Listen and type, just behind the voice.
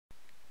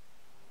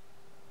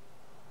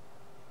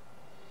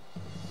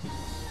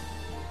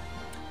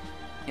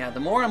Yeah, the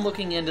more I'm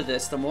looking into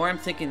this, the more I'm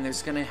thinking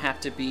there's gonna have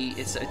to be...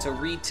 It's a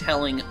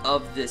retelling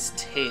of this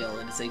tale.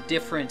 It is a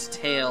different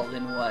tale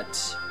than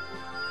what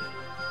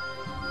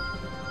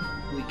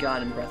we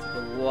got in Breath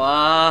of the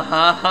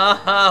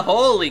Wild.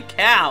 Holy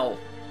cow!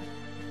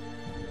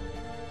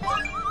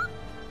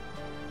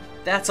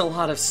 That's a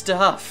lot of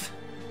stuff.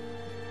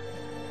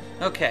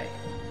 Okay,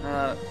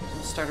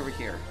 we'll start over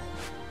here.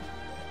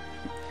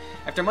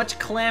 After much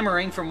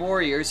clamoring from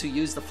warriors who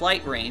use the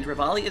flight range,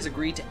 Revali has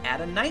agreed to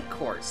add a night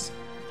course.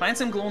 Find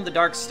some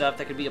glow-in-the-dark stuff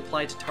that could be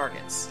applied to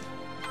targets.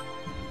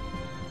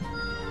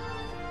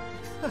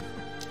 The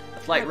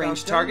flight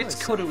range targets,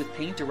 coated with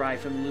paint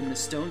derived from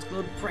luminous stones,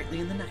 glowed brightly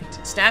in the night.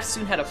 Staff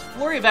soon had a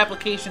flurry of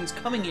applications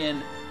coming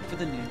in for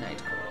the new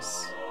night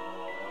course.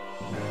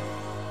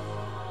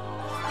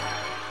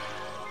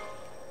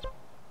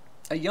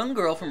 A young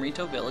girl from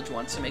Rito Village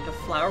wants to make a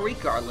flowery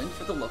garland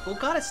for the local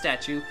goddess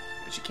statue,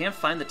 but she can't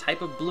find the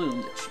type of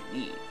bloom that she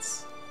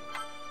needs.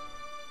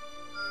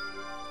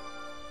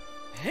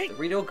 Hey. The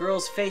Rito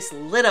girl's face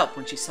lit up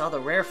when she saw the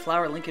rare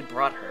flower Link had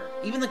brought her.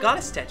 Even the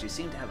goddess statue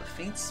seemed to have a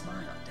faint smile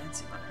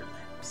dancing on her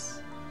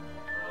lips.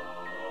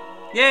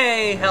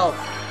 Yay, health!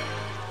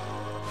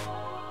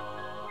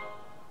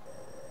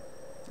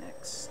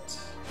 Next.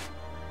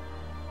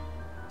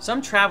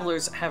 Some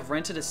travelers have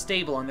rented a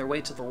stable on their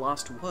way to the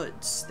Lost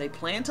Woods. They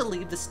plan to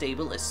leave the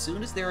stable as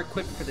soon as they're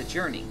equipped for the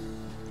journey.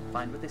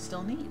 Find what they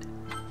still need.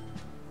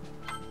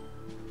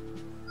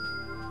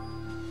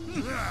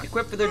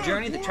 Equipped for their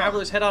journey, the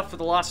travelers head off for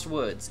the Lost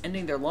Woods,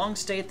 ending their long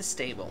stay at the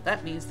stable.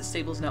 That means the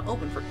stable is now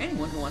open for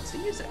anyone who wants to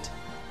use it.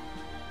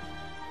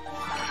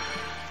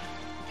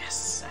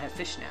 Yes, I have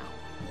fish now.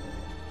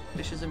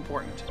 Fish is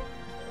important.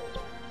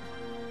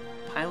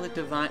 Pilot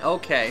Divine...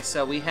 Okay,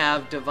 so we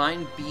have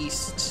Divine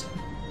Beast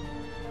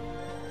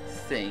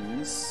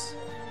things.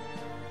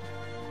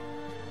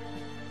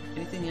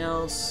 Anything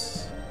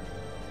else?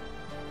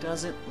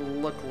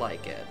 Doesn't look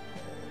like it.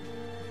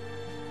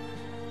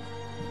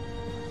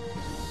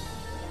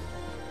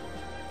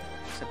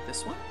 Except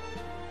this one?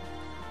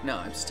 No,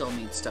 I still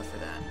need stuff for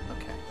that.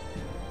 Okay.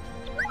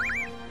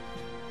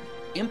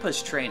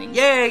 Impa's training.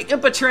 Yay!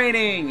 Impa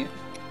training!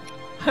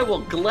 I will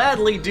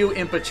gladly do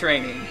Impa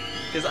training,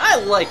 because I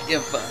like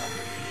Impa.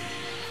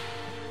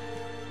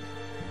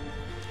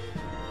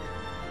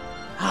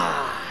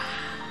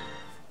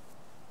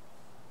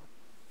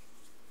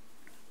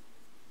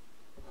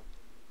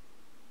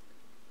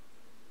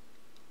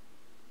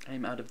 I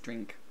am out of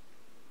drink,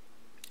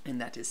 and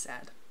that is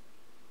sad.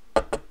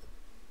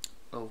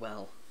 Oh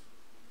well.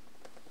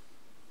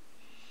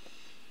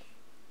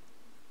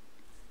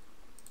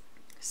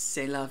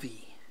 C'est la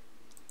vie.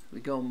 We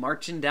go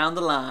marching down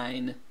the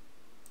line.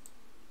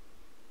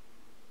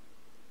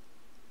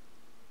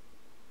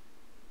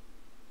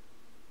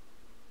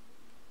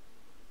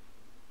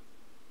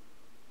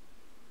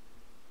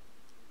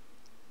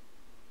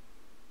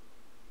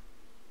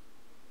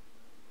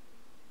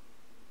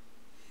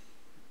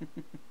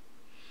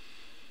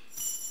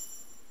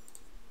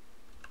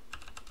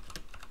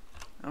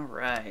 All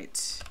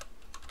right.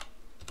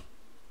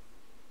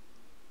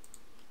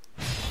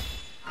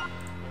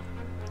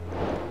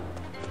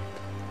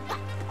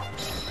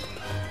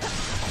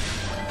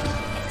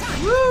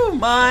 Woo,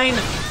 mine!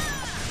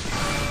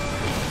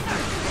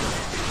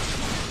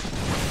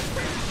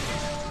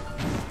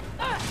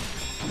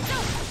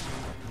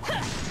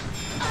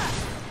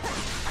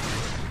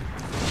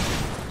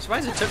 I'm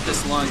surprised it took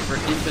this long for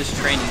Impa's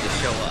training to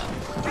show up.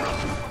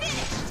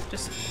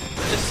 Just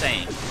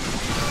saying.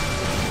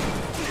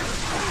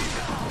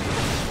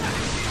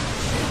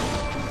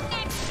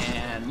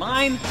 And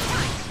mine.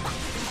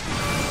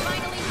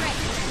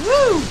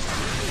 Woo!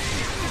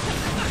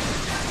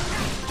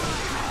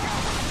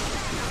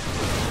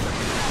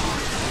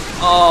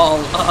 All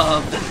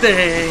of the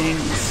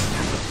things.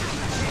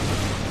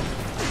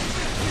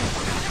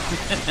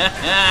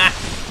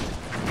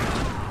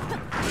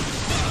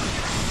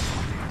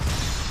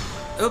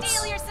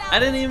 Oops! I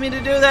didn't even mean to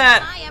do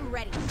that. I am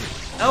ready.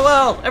 Oh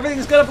well,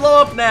 everything's gonna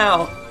blow up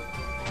now.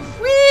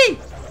 Whee!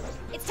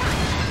 It's time.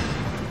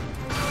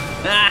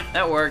 Ah,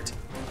 that worked.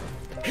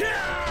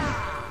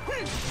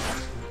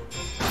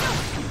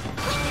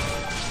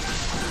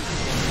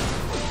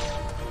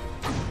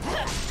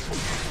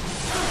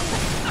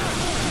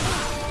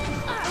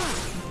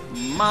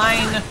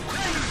 Mine.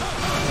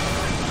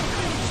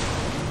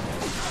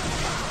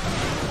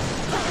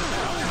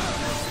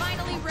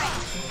 Finally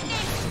ready.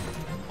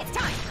 It's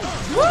time.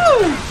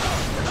 Woo!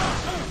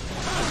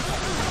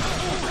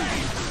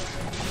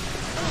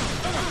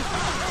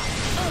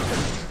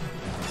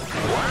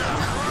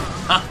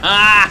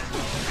 Haha!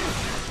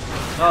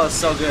 Oh,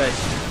 so good.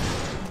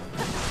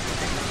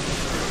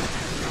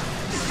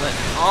 Let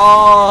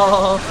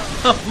all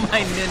of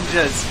my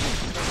ninjas.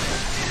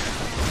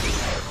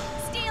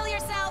 Steel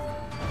yourself.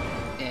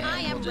 And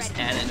I am we'll just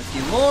ready. add in a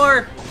few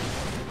more.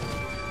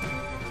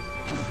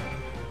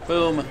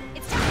 Boom.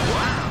 It's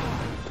time.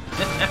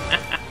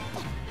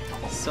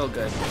 So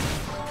good.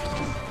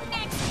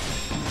 Next.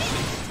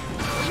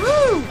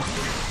 Woo!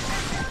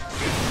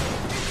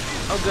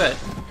 Oh, good.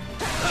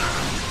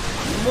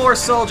 More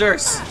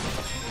soldiers!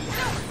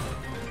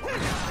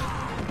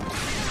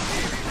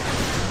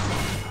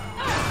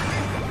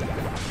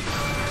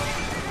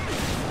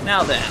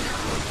 Now then,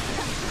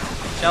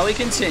 shall we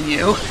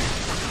continue? I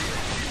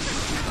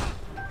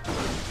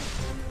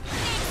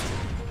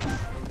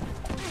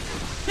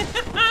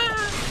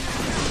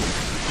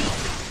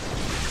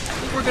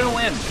think we're gonna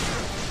win.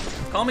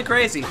 Call me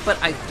crazy,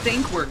 but I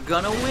think we're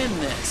gonna win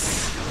this.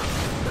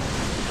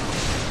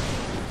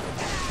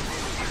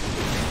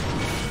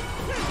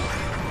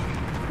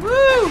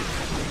 Woo!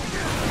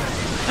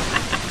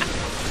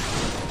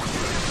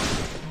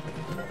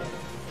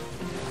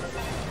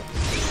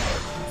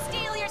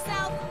 Steel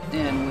yourself.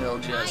 And we'll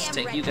just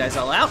take you guys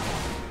all out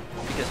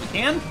because we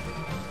can.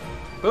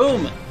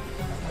 Boom!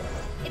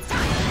 It's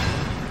time.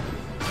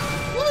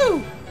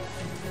 Woo!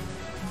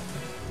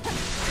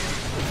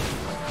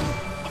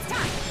 It's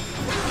time.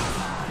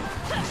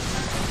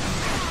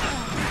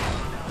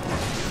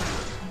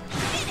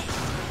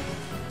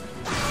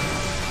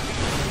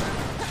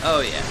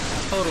 Oh yeah,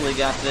 totally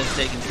got this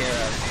taken care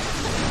of.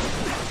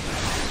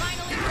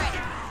 Finally ready.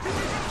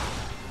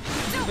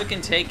 We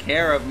can take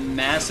care of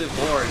massive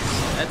hordes.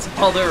 That's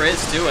all there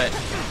is to it.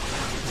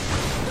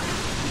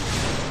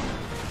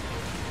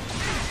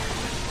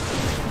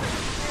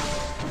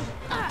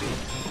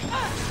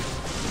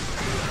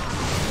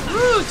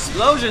 Woo,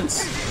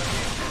 explosions!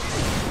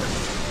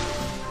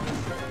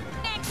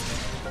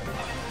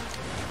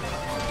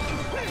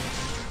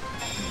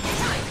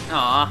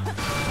 Aw,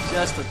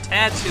 just a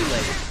tad too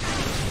late.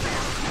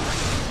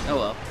 Oh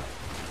well.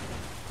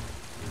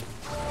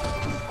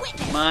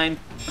 Mine.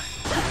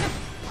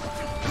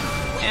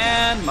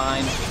 And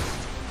mine.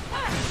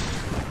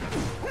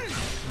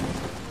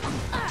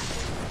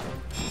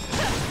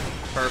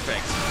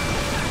 Perfect.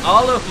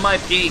 All of my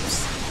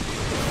peeps.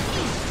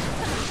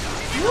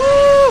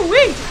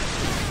 Woo-wee!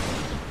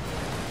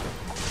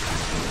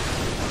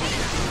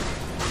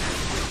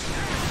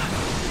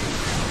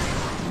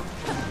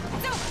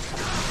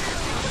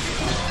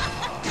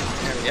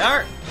 There we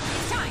are.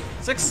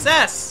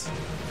 Success!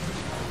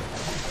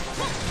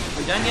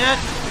 We done yet?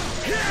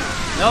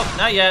 Nope,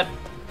 not yet.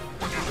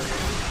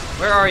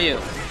 Where are you?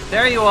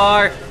 There you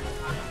are.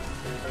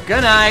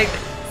 Good night.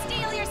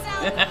 Steel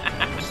yourself.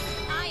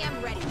 I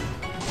am ready.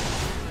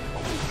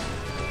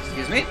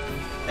 Excuse me.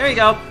 There you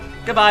go.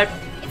 Goodbye.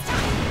 It's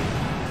time.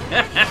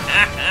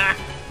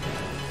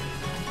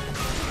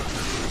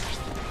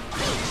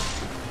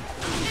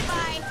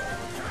 Goodbye.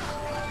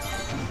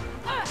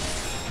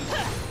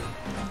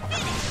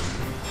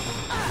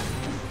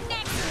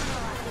 Next.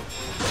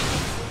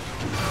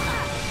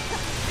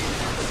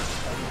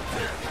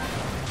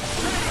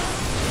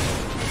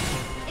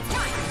 It's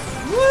time.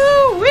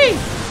 Woo-wee!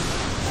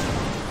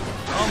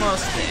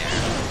 Almost there.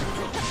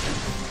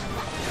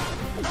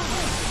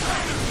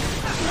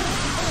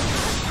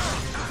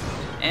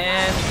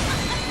 And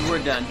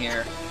we're done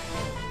here.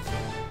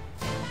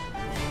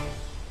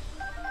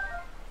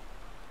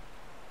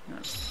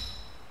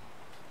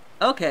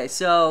 Okay,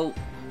 so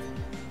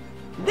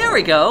there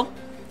we go.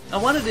 I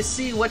wanted to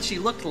see what she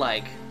looked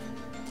like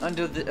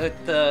under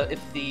if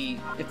the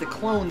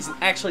clones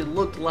actually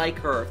looked like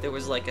her. If there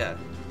was like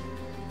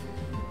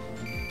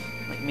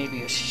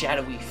maybe a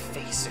shadowy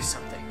face or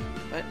something.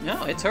 But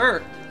no, it's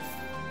her.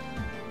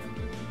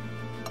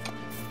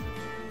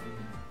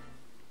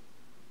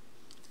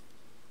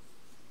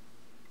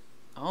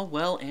 All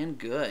well and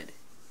good.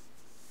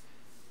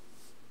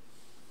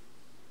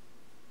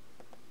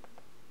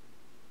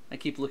 I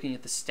keep looking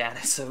at the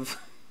status of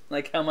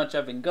like how much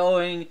I've been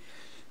going,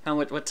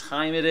 what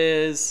time it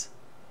is.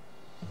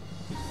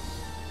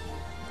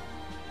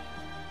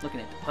 Looking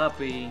at the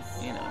puppy,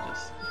 you know,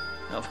 just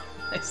oh,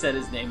 I said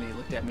his name and he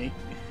looked at me.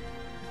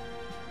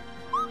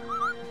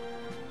 Oh,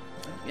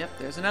 yep,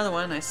 there's another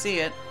one. I see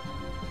it.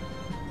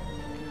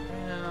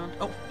 Around.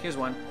 Oh, here's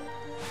one.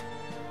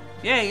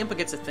 Yay, Impa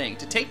gets a thing.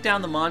 To take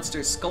down the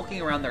monsters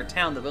skulking around their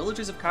town, the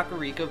villagers of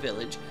Kakariko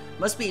Village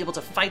must be able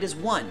to fight as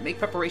one. Make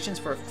preparations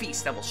for a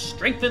feast that will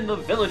strengthen the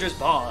villagers'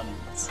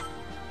 bonds.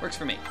 Works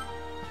for me.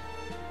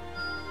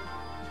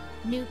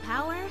 New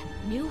power,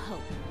 new hope.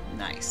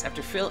 Nice.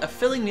 After a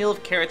filling meal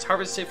of carrots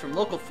harvested from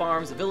local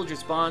farms, the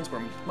villagers' bonds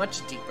were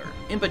much deeper.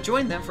 Impa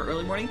joined them for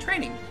early morning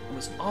training and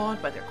was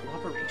awed by their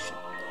cooperation.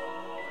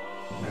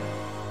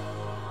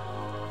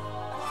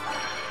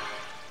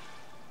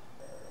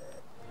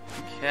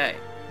 Okay.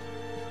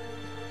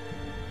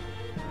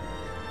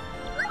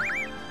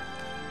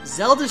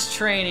 Zelda's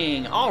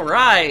training. All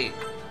right.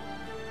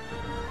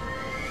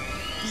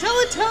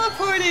 Zelda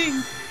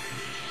teleporting.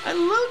 I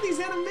love these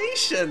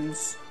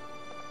animations.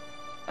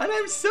 And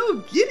I'm so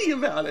giddy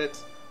about it.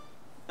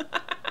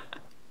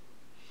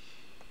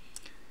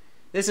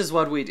 This is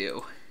what we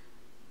do.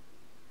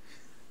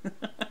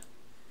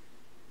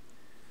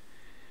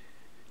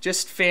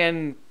 Just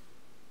fanboy?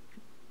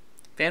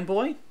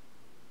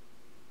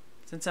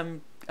 Since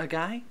I'm a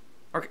guy?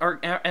 Or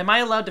am I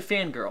allowed to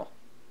fangirl?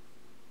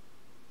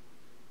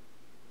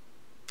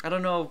 I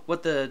don't know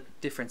what the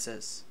difference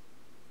is.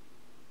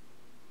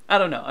 I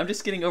don't know. I'm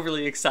just getting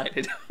overly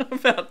excited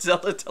about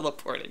Zelda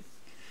teleporting.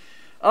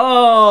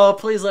 Oh,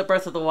 please let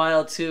Breath of the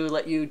Wild 2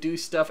 let you do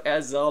stuff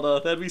as Zelda.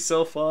 That'd be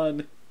so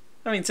fun.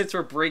 I mean, since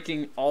we're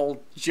breaking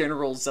all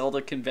general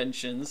Zelda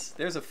conventions,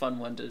 there's a fun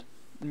one to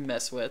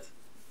mess with.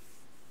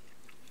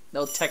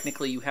 Though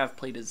technically you have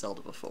played as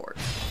Zelda before,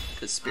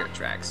 because Spirit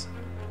Tracks.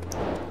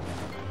 Now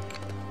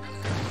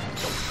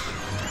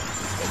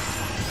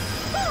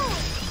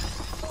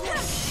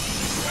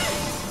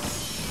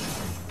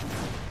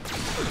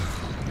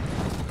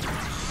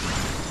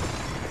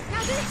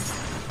this.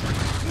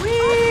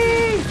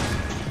 Whee!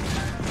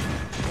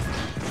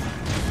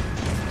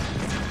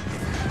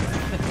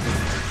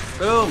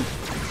 Boom!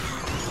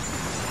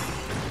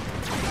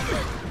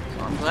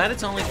 Well, I'm glad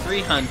it's only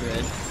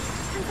 300.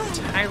 I'm not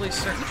entirely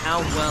certain how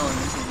well I'm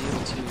going to be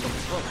able to...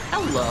 Well,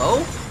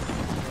 hello!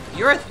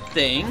 You're a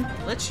thing.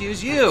 Let's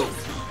use you.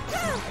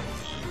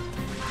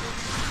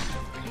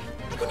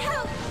 I can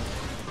help.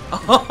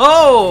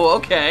 Oh,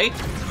 okay.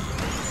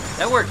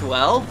 That worked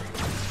well.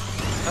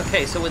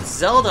 Okay, so with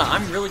Zelda,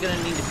 I'm really going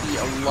to need to be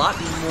a lot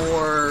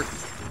more...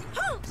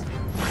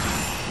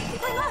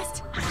 If I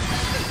lost.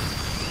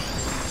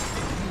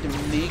 to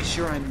make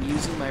sure I'm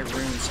using my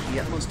runes to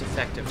the utmost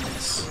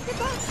effectiveness.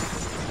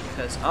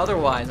 Because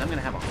otherwise, I'm going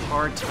to have a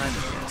hard time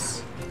with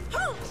this.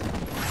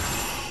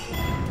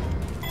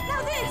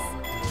 Now this.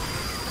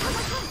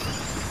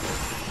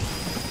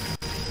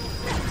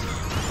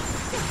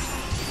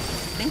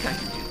 I think I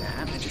can do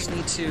that. I just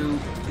need to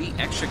be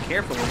extra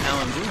careful with how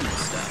I'm doing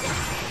this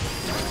stuff.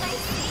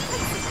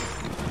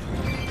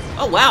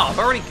 Oh wow, I've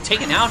already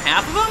taken out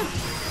half of them?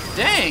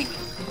 Dang.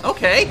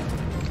 Okay.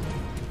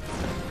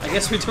 I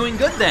guess we're doing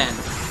good then.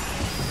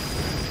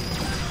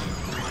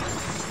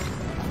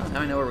 Oh,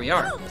 now I know where we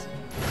are.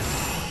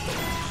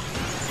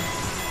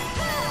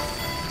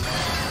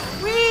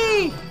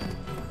 Whee!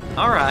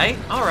 Alright,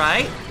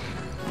 alright.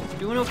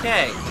 Doing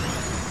okay.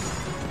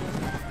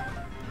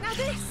 Now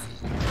this.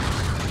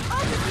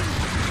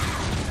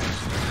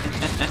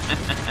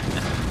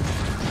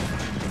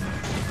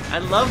 I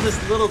love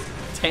this little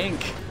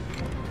tank.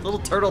 Little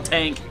turtle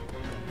tank.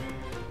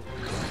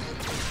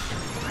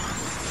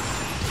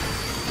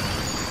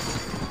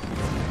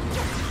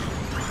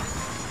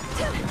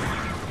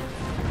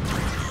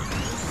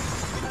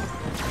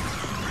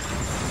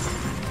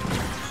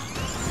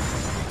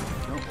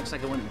 Oh, looks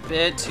like I went a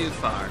bit too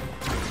far.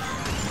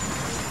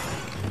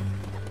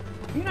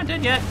 You're not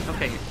dead yet?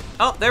 Okay.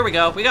 Oh, there we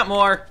go. We got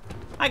more.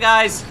 Hi,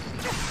 guys.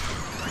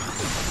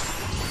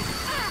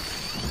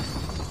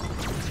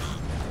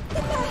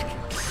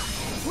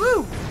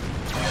 Woo!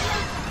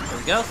 There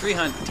we go,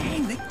 300.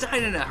 Dang, they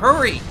died in a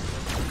hurry!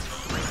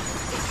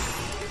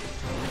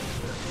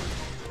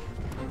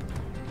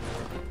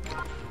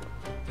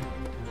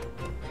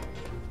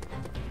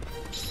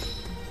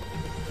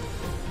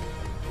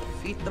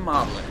 Defeat the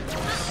moblins.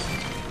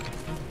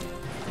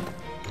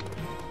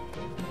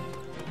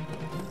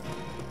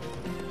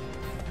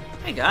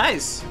 Hey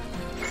guys!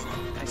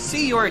 I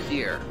see you're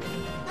here.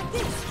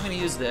 I'm gonna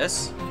use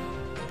this.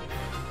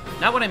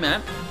 Not what I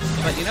meant,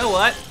 but you know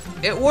what?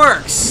 It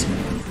works!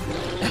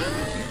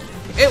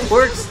 It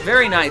works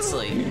very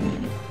nicely.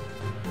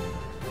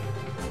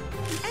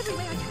 Every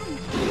way I can.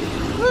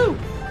 Woo!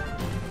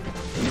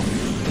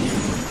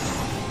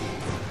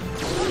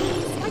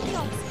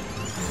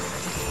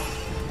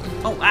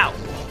 Oh, wow.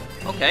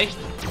 Okay.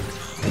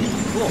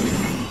 Cool.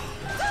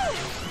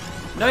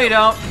 No, you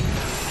don't.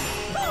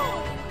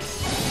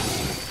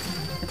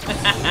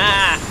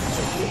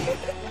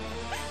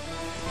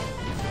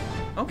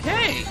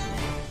 Okay.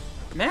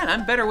 Man,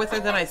 I'm better with her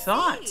than I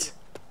thought.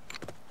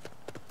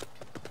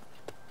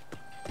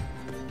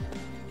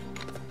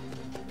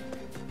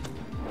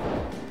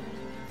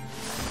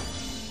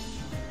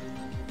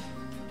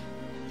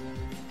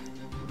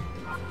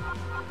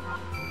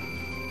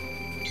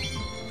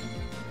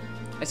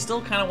 I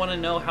still kind of want to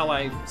know how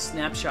I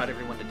snapshot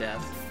everyone to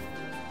death.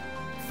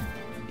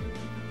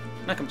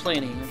 I'm not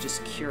complaining, I'm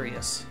just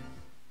curious.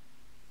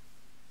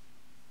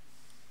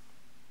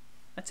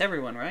 That's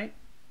everyone, right?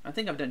 I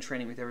think I've done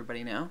training with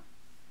everybody now.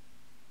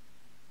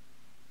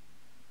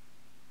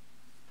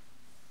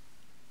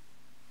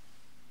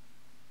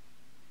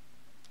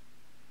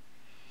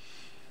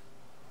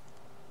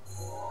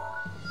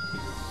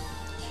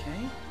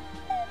 Okay.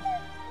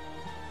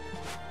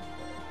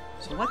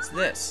 So what's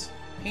this?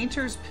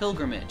 Painter's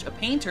Pilgrimage. A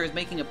painter is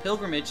making a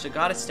pilgrimage to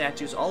goddess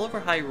statues all over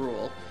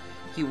Hyrule.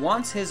 He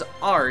wants his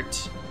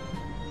art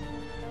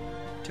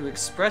to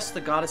express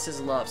the goddess's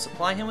love.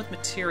 Supply him with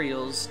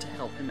materials to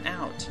help him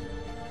out.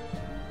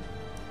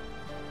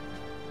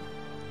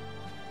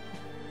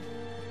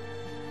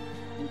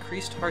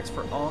 Increased hearts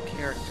for all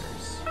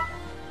characters.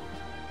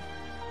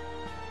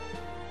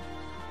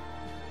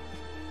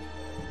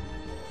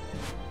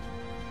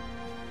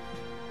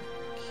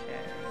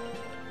 Okay.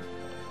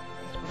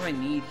 What do I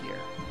need here?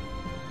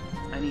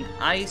 I need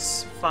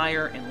ice,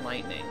 fire, and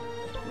lightning,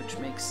 which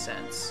makes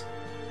sense.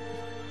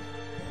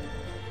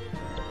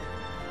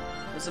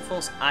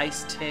 Merciful's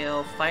Ice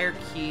Tail, Fire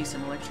Keys,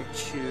 and Electric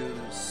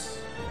Shoes.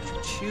 I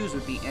should choose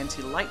would be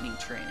anti-lightning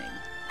training.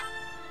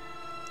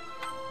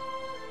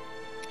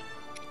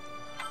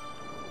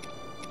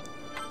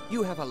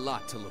 You have a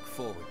lot to look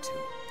forward to.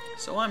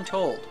 So I'm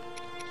told.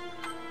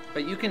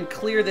 But you can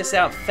clear this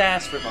out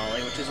fast,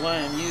 Rivali, which is why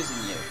I'm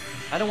using you.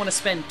 I don't want to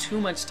spend too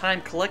much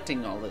time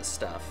collecting all this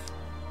stuff.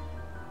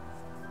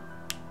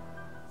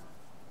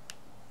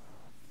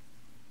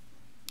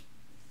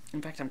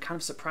 In fact, I'm kind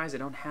of surprised I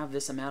don't have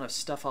this amount of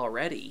stuff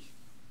already.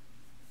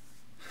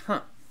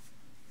 Huh.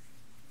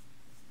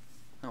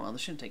 Oh well,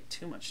 this shouldn't take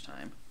too much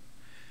time.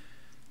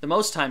 The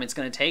most time it's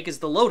going to take is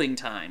the loading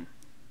time.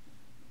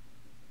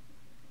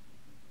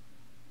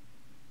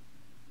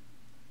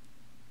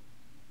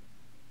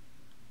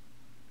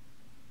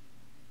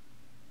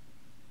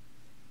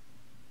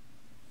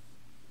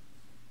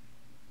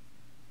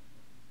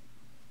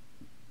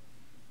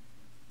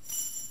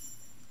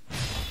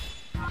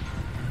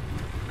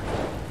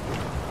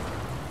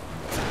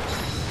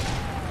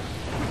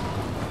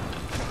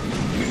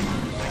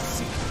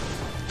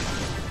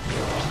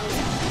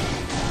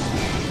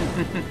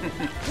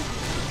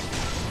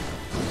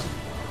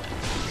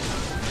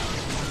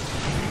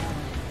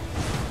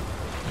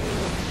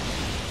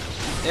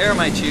 There are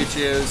my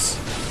choo-choos.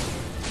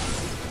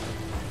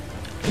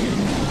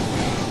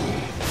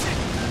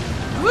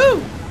 Woo!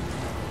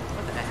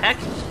 What the heck?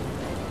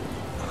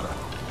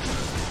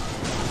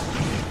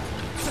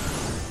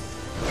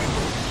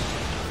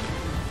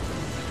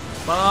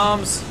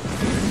 Bombs!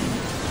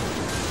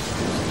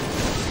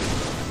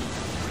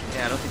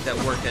 Yeah, I don't think that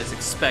worked as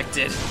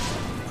expected.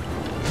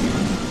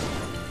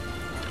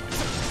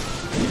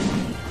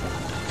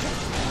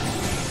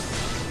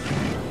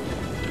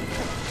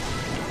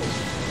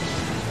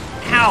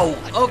 Ow!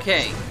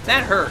 Okay,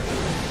 that hurt.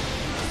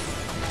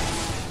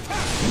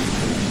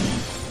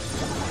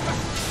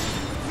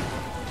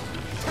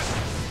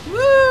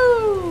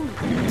 Woo!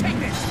 Take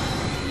this.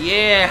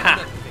 Yeah!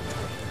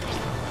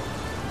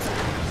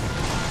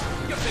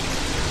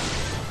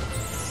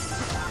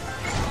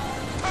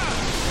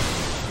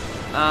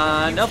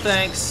 No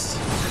thanks.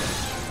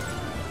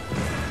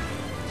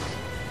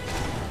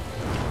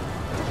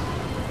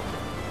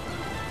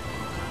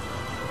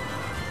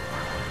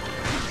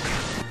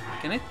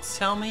 Can it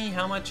tell me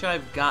how much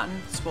I've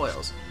gotten?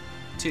 Spoils.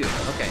 2. Okay,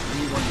 I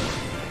need 1 more.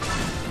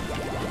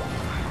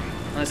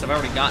 Unless I've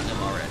already gotten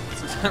them already.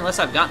 Unless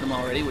I've gotten them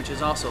already, which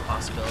is also a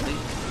possibility.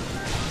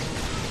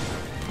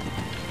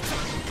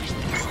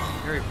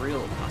 Very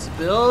real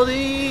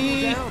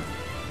possibility. Down.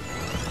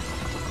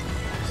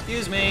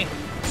 Excuse me.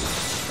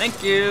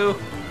 Thank you.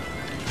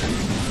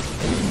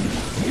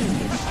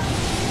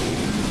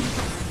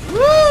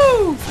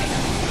 Woo!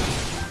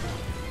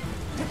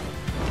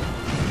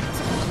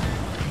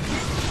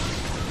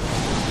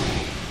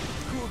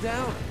 Cool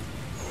down.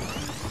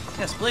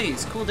 Yes,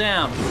 please, cool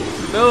down.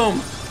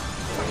 Boom.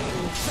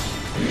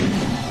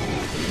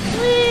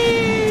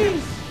 Whee!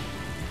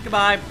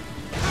 Goodbye.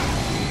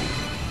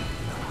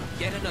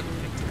 Get another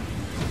victory.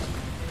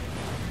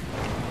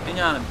 Hang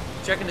on, I'm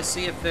checking to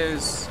see if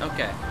there's...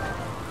 Okay.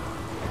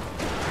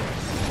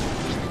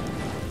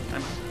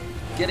 I'm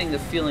getting the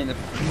feeling that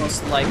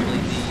most likely the...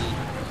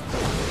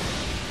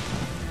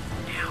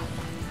 Ow.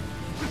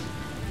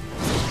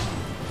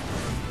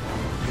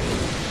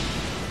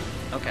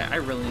 Okay, I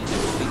really need to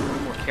be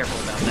more careful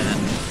about that.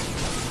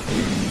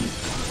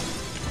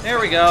 There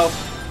we go.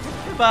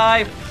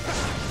 Goodbye.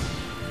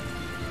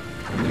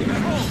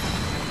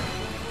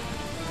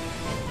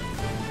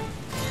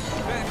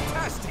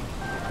 Fantastic.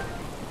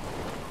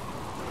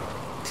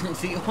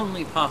 The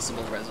only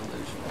possible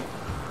resolution.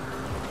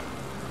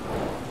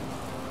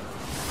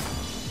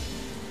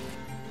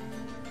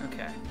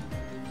 Okay.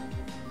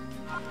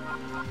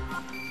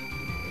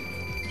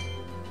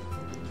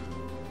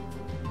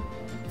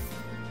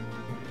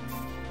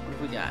 What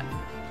have we got?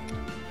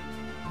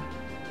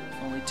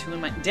 Only 2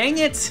 in my... Dang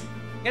it!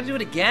 I gotta do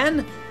it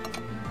again?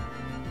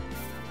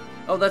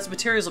 Oh, that's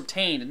materials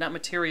obtained, not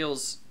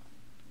materials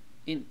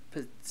in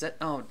possess...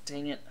 Oh,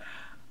 dang it.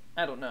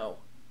 I don't know.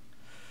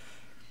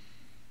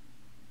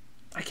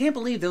 I can't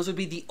believe those would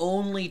be the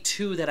only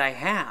 2 that I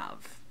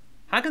have.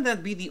 How can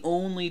that be the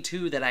only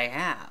 2 that I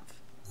have?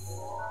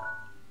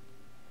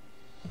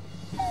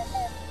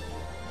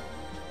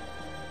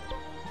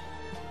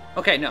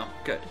 Okay, no.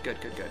 Good, good,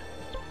 good, good.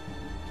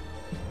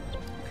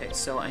 Okay,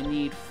 so I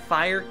need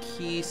Fire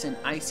Keys and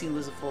Icy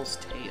Lizaful's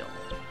Tail.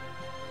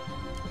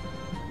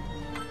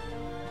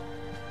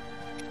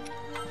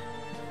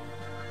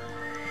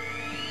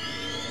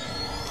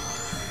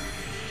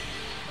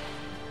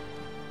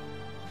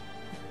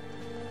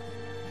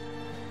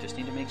 Just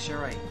need to make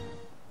sure I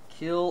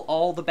kill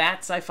all the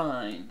bats I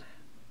find.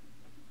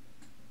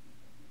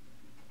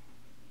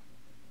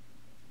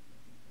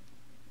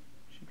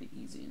 Should be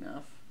easy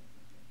enough.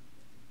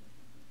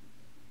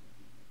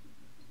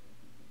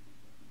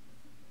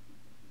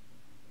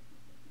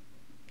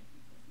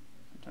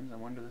 Sometimes I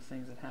wonder the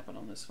things that happen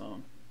on this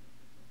phone.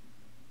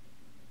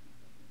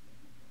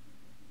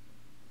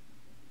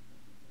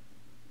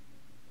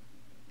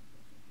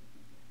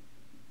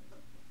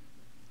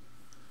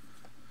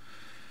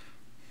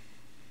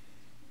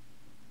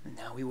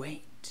 Now we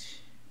wait.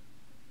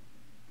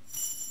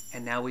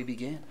 And now we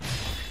begin.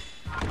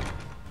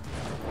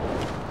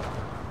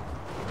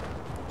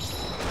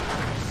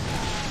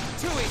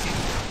 Too easy.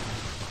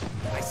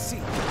 I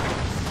see.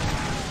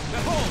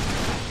 Behold.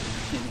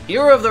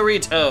 Hero of the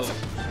Rito.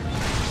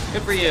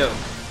 Good for you.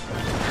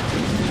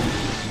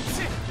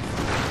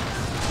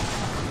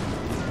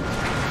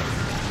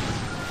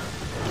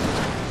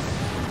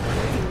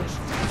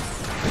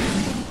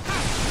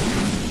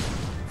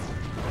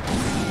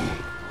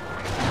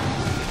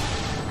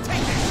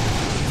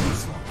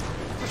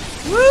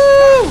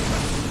 Woo!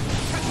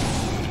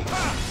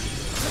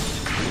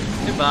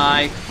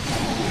 Goodbye.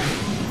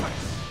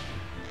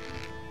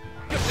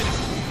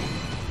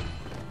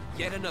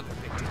 Yet another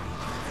victory.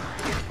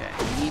 Okay,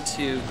 I need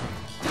to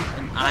keep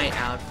an eye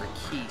out for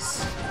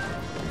Keese.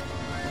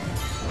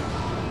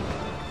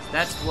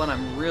 That's what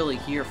I'm really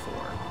here for.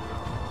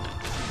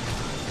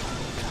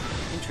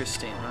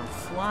 Interesting. When I'm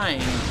flying,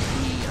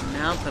 the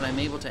amount that I'm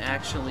able to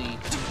actually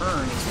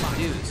turn is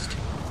reduced.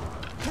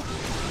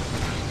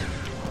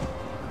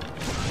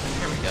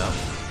 There we go.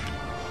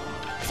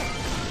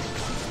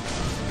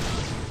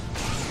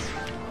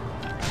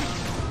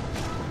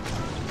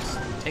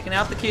 Taking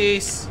out the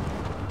Keese.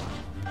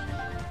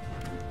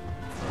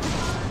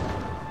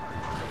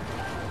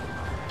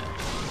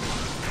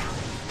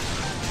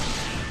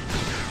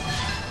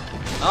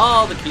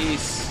 All the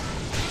Keese.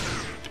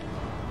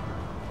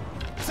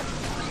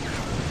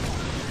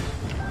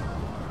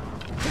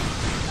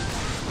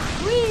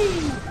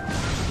 Whee!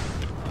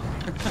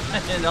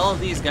 And all of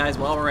these guys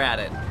while we're at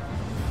it.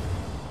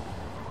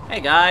 Hey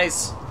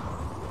guys.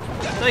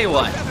 Tell you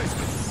what.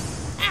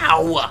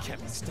 Ow! Can't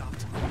be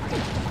stopped.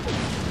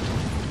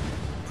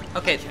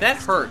 Okay, that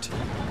hurt.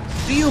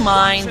 Do you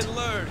mind? Watch and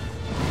learn.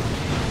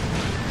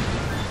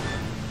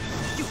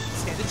 You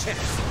stand a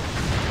chance.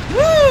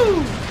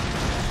 Woo!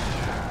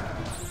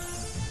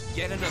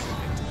 Yet another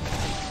victory.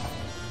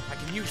 I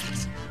can use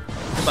this.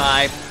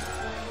 Goodbye.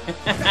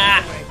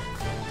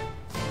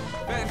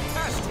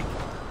 Fantastic.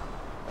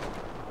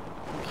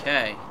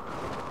 Okay.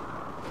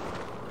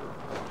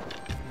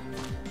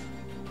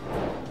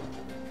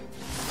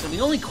 So the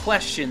only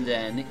question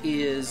then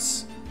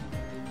is,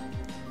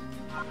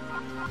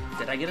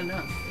 did I get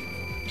enough?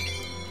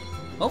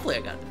 Hopefully I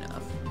got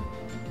enough.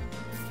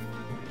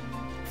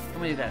 How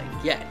many did I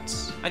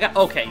get? I got,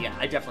 okay, yeah,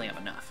 I definitely have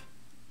enough.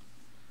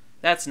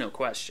 That's no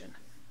question.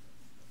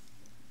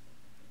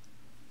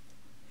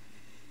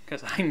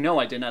 Because I know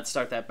I did not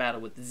start that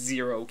battle with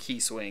 0 key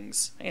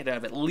swings. I had to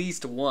have at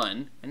least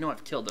 1. I know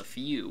I've killed a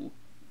few.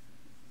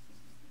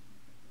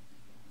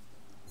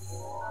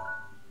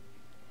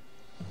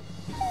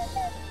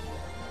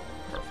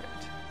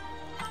 Perfect.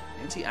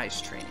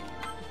 Anti-ice training.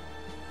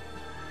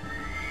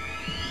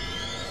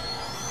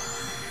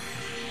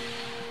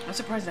 I'm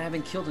surprised I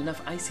haven't killed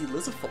enough icy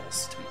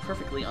Lizafulls, to be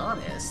perfectly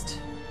honest.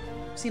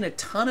 I've seen a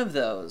ton of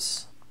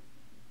those.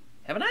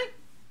 Haven't I?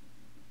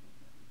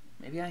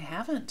 Maybe I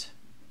haven't.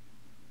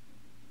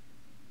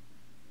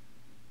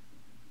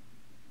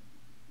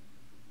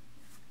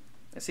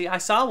 See, I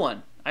saw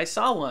one. I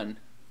saw one.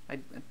 I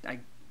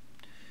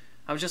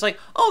was just like,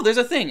 oh, there's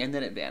a thing, and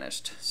then it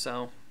vanished.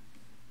 So,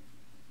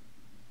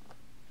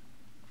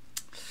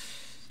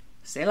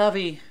 c'est la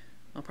vie.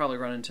 I'll probably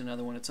run into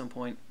another one at some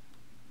point.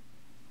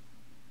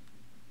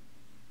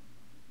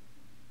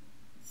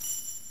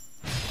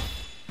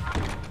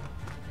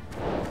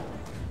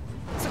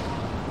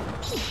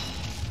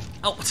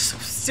 Oh,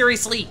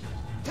 seriously?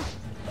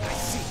 I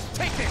see.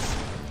 Take this.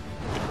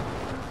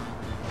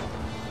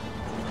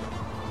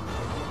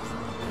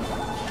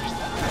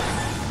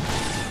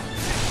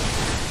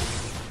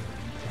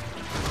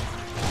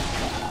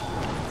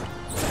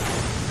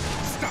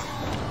 Stop.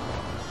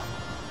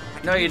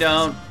 No, you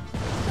don't.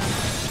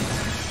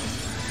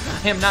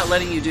 I am not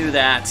letting you do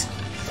that.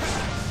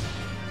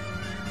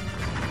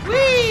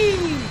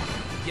 Whee!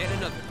 Yet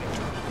another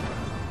victory.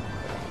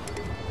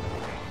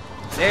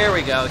 There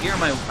we go. Here are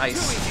my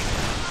ice.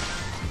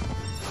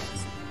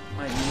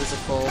 My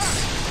Lizafulls.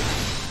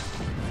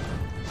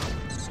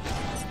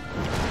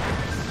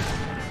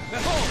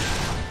 Behold.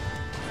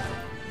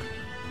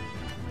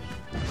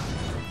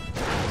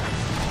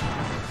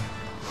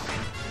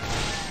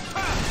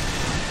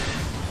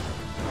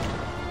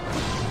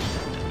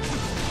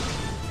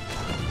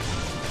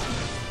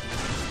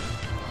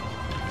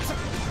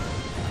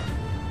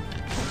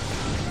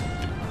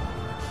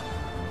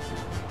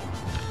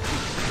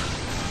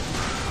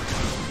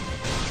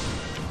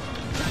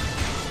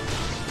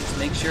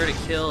 Make sure to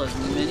kill as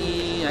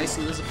many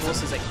icy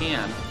Lizafulls as I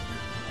can.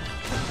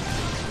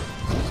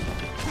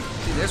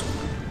 See, there's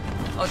one.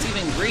 Oh, it's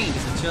even green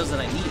because it shows that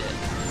I need it.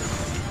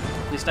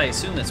 At least I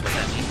assume that's what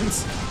that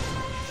means.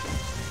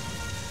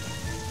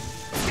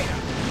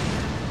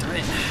 Darn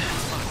it.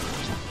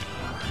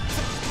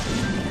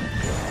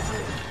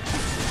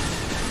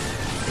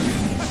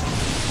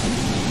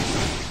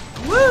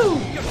 Woo!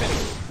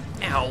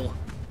 Ow.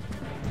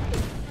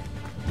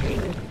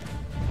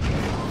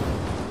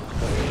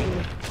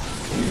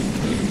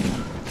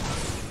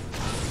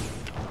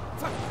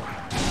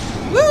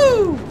 Woo!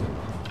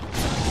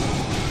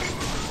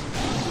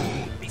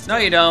 No,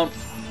 you don't.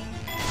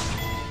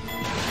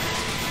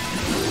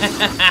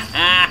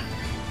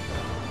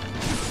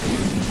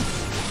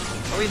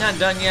 Are we not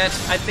done yet?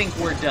 I think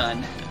we're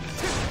done.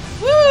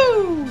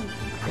 Woo!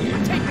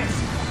 Take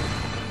this.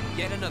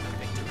 Yet another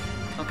victory.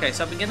 Okay,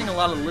 so I've been getting a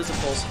lot of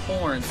Lizaful's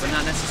horns, but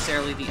not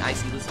necessarily the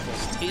icy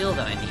Lizaful's tail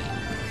that I need.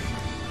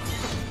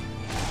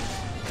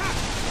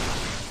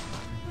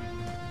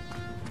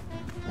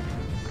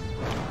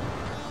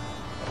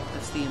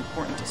 That's the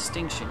important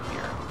distinction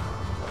here.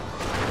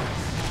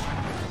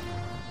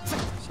 So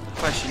the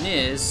question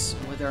is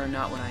whether or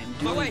not what I am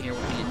doing here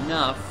will be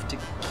enough to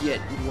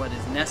get what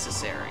is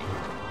necessary.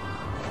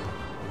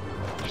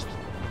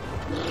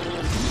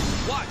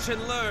 Watch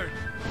and learn.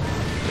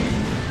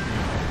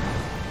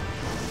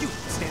 You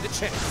stand a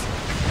chance.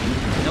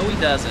 No, he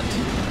doesn't.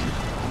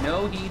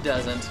 No, he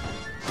doesn't.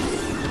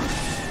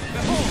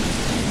 Behold.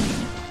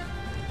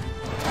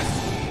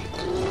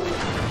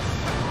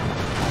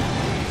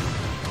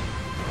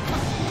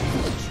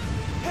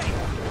 Hey.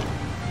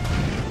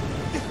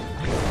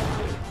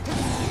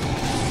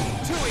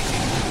 Too easy.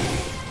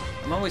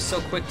 I'm always so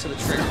quick to the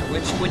trigger,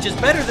 which is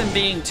better than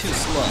being too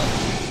slow.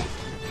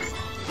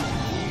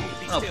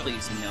 Oh,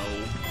 please, no.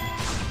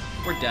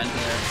 We're done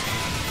here.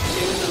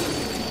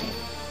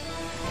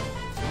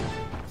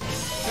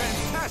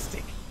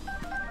 Fantastic.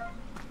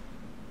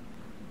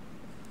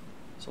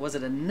 So was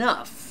it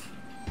enough?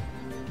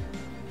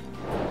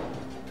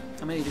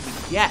 How many did we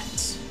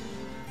get?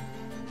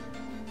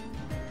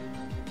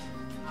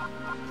 I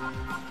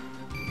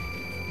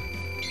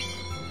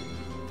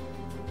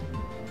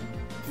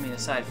mean,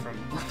 aside from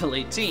level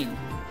 18.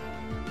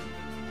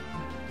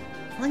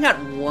 Only got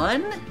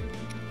one?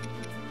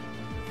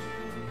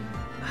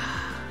 I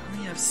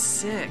only have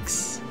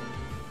 6.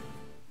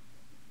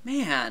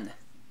 Man.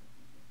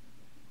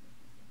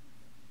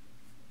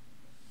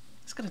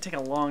 It's gonna take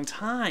a long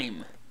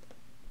time.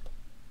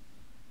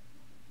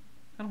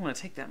 I don't want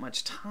to take that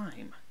much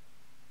time.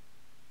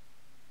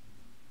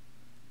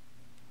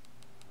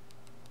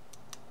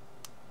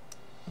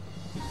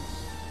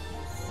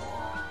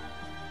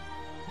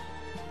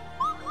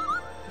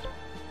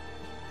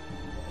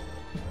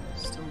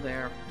 Still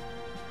there.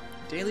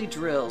 Daily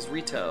drills,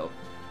 Rito.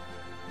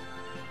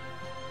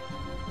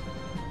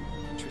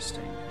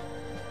 Interesting.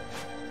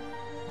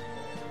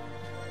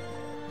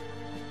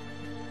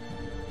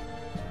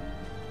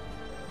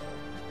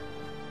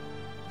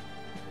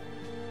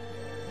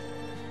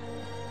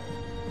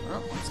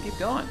 Well, let's keep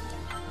going.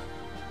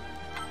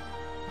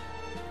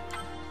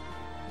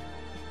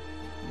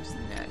 Who's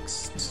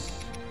next?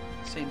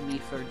 Say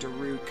Mifa or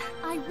Daruk.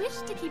 I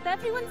wish to keep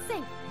everyone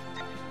safe.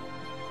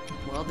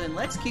 Well then,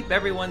 let's keep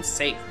everyone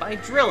safe by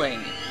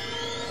drilling.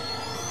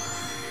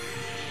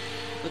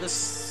 With a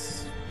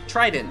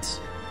trident.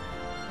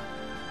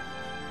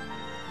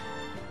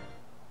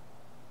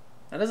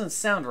 That doesn't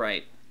sound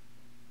right.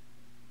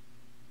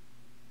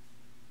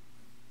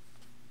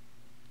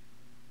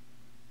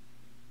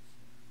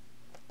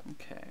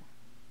 Okay.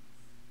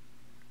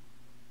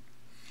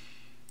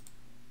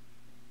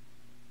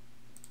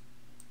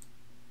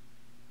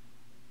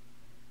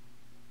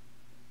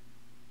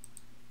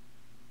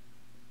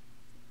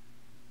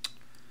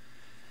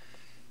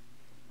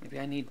 Maybe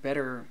I need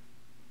better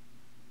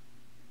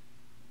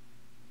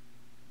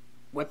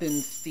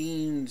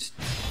weapon-themed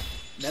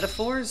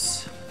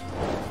metaphors?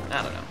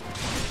 I don't know.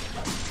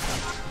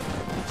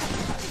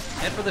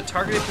 Head for the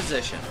targeted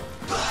position.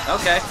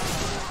 Okay.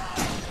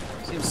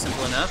 Seems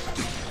simple enough.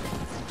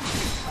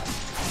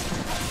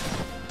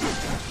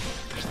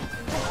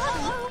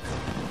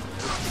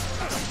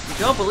 You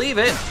don't believe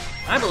it?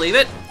 I believe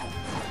it.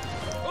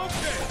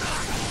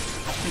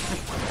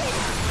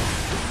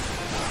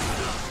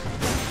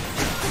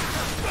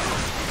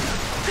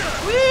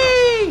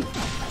 Whee!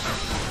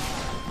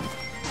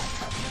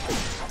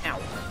 Ow.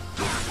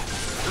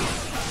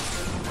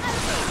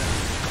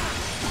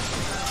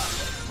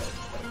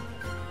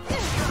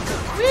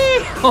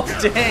 Whee! Oh,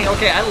 dang.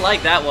 Okay, I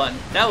like that one.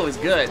 That was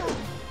good.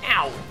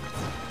 Ow.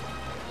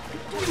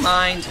 Do you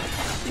mind?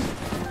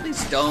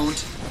 Please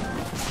don't.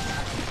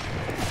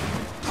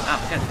 Wow,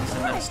 I gotta do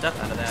some other stuff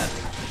out of that.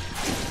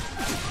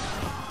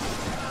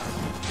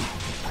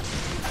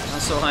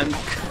 Also,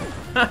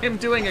 I'm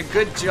doing a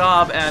good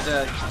job at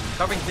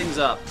covering things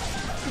up.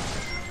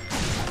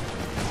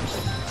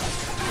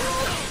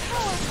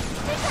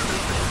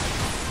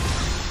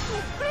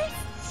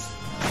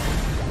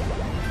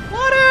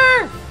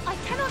 Water! I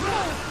cannot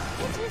go.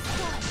 It is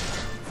done.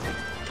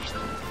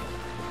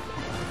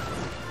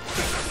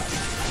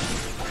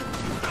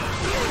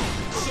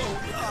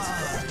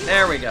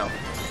 There we go.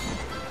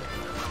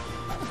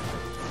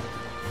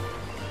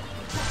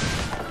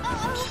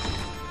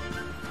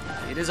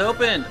 It is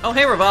open. Oh,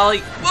 hey,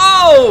 Rivali.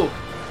 Whoa!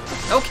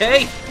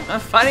 Okay,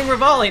 I'm fighting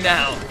Rivali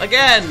now.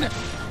 Again.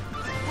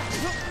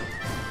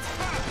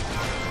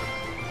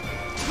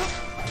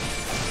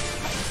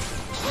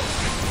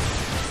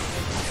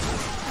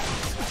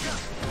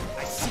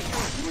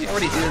 Can we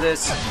already do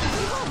this?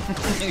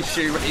 You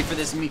sure you're ready for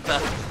this, Mifa?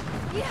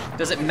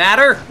 Does it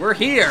matter? We're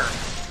here.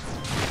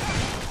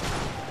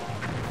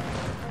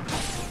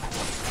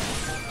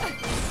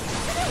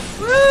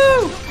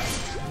 Woo!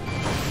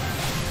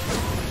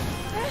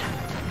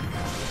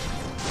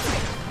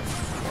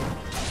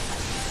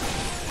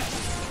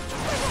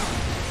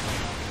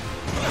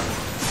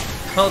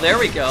 Oh, there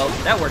we go.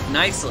 That worked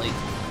nicely.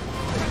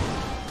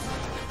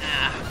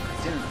 Ah,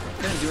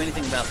 couldn't do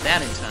anything about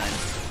that in time.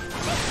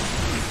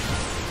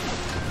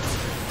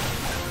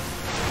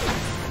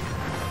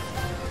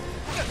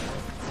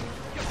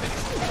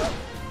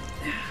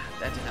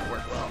 That did not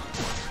work well.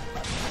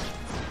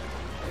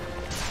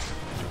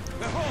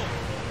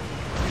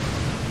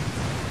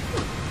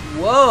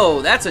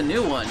 Whoa, that's a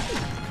new one.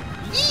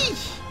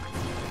 Yeesh.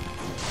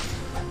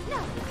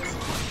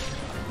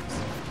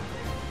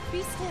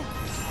 Be still.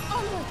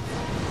 Onward.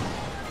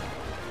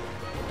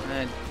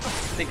 I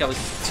think I was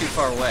too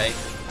far away.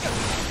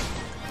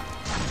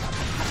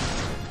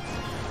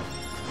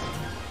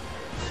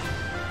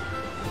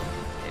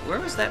 Hey, where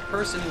was that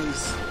person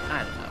who's...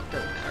 I don't know,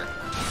 doesn't matter.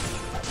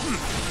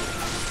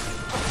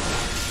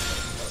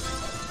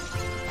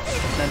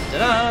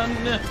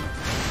 Dun-dun-dun!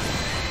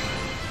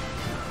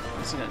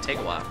 This is gonna take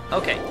a while.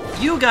 Okay,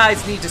 you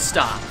guys need to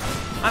stop.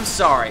 I'm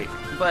sorry,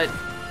 but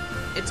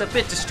it's a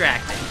bit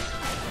distracting.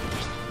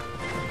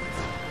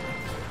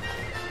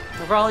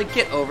 Raleigh,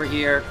 get over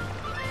here.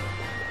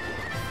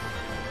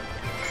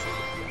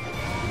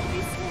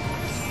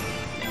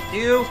 Thank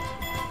you.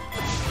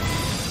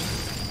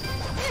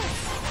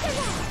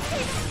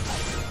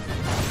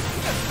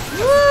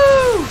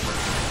 Woo!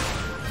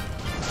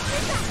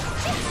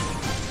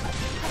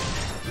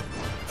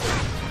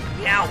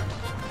 Ow!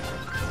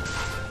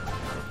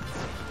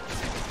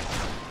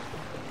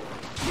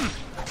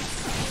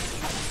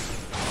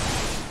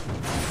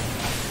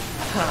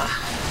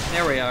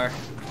 There we are.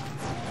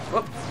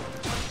 Whoop.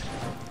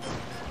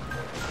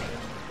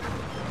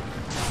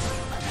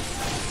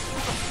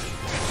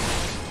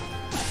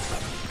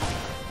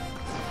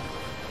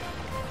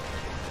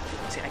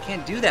 See, I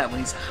can't do that when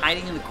he's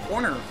hiding in the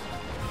corner.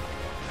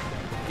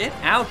 Get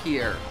out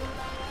here.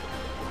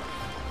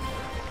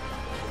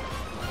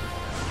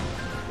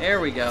 There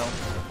we go.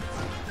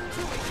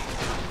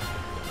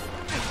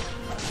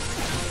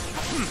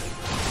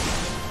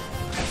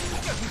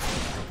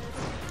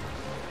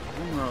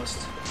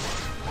 Almost.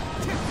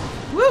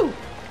 Woo!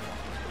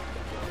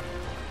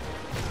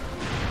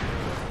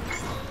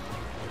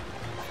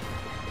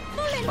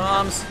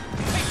 Bombs.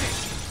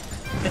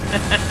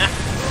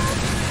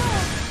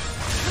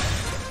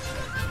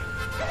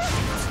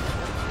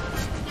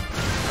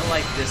 I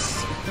like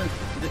this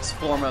this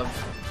form of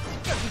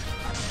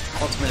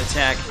ultimate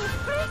attack.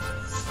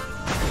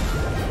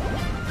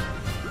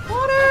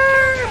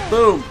 Water!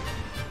 Boom!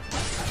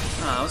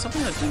 Ah, I was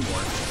hoping I'd do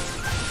more.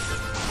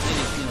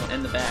 Maybe, you know,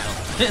 end the battle.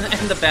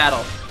 End the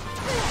battle.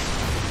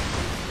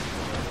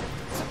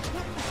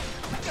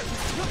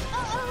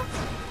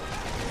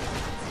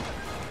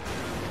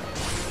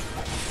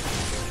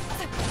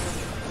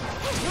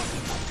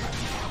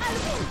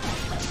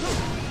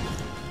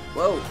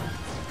 Whoa.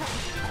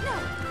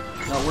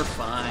 No, we're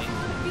fine.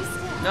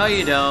 No,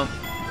 you don't.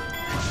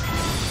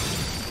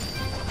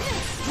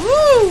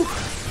 Woo!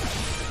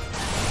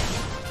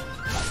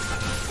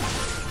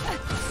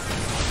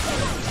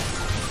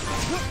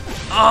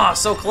 Ah,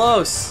 so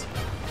close.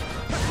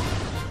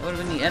 That would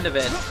have been the end of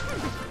it.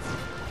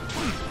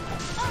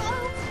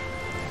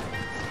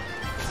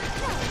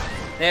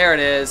 There it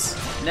is.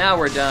 Now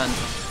we're done.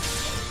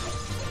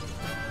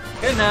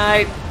 Good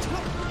night.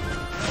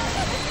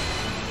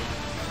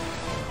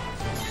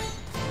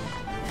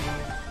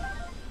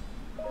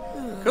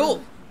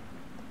 Cool.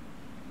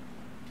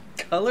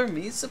 Color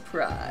me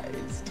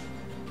surprised.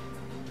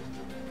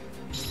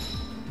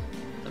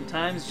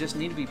 Sometimes you just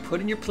need to be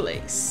put in your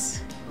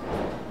place.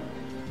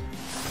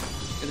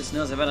 Goodness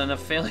knows I've had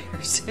enough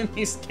failures in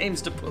these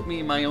games to put me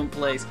in my own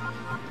place.